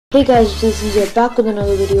Hey guys, this is CJ back with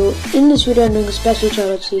another video. In this video I'm doing a special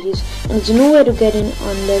shoutout series and it's nowhere to get in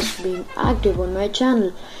unless being active on my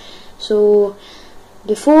channel. So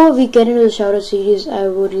before we get into the shoutout series, I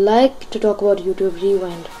would like to talk about YouTube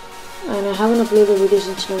Rewind. And I haven't uploaded a video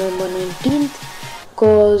since November 19th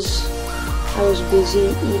because I was busy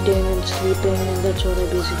eating and sleeping, and that's what I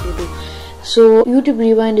basically do. So YouTube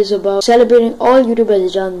Rewind is about celebrating all YouTube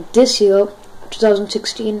has done this year,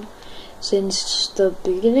 2016, since the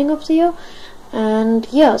beginning of the year. And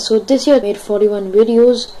yeah, so this year I made 41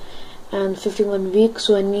 videos and 51 weeks,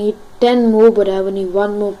 so I need 10 more, but I have only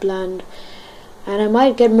 1 more planned, and I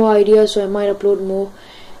might get more ideas, so I might upload more.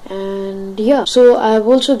 And yeah, so I've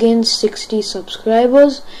also gained 60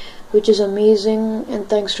 subscribers, which is amazing, and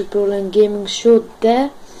thanks to Proline Gaming Show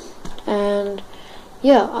there. And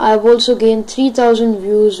yeah, I've also gained 3000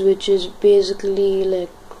 views, which is basically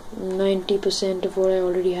like 90% of what I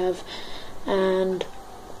already have. And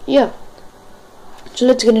yeah, so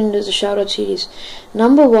let's get into the shoutout series.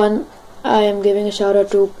 Number 1, I am giving a shout out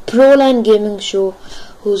to Proline Gaming Show,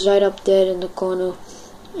 who's right up there in the corner.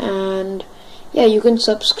 And yeah, you can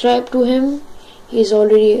subscribe to him. He's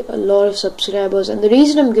already a lot of subscribers, and the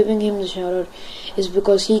reason I'm giving him the shout out is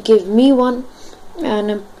because he gave me one.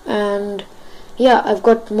 And yeah, I've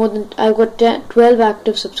got 12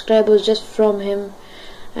 active subscribers just from him.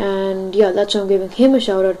 And yeah, that's why I'm giving him a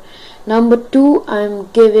shout out. Number 2, I'm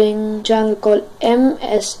giving a channel called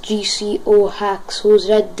MSGCO Hacks, who's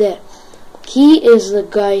right there. He is the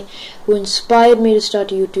guy who inspired me to start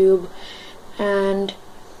YouTube. And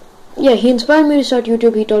yeah, he inspired me to start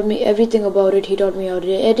YouTube. He taught me everything about it. He taught me how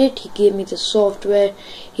to edit. He gave me the software.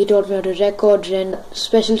 He taught me how to record. And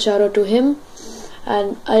special shout out to him.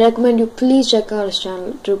 And I recommend you please check out his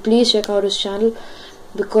channel.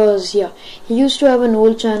 Because yeah, he used to have an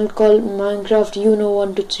old channel called Minecraft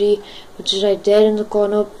 123, which is right there in the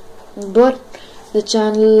corner. But the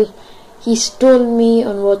channel, he's told me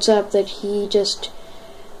on WhatsApp that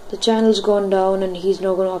the channel's gone down and he's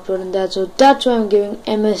not going to upload on that. So that's why I'm giving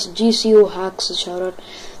MSGCO Hacks a shout out.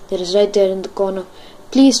 That is right there in the corner.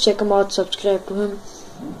 Please check him out, subscribe to him.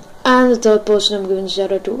 And the third person I'm giving a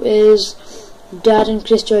shout out to is Dad and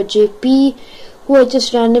Chris Joy JP, who I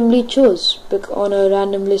just randomly chose on a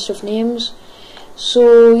random list of names.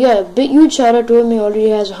 So yeah, huge shout out to him. He already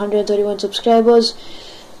has 131 subscribers.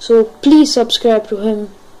 So please subscribe to him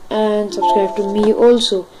and subscribe to me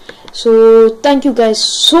also. So thank you guys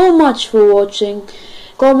so much for watching.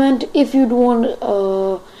 Comment if you do want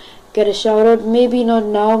get a shout out. Maybe not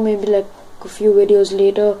now, maybe like a few videos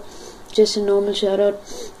later. Just a normal shout out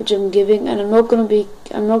which I'm giving, and I'm not gonna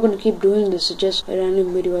keep doing this. It's just a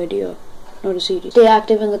random video idea, not a series. Stay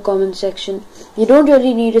active in the comment section. You don't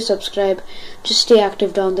really need to subscribe, just stay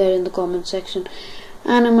active down there in the comment section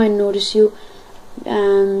and I might notice you.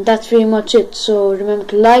 And that's pretty much it. So remember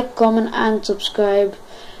to like, comment and subscribe.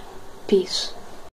 Peace.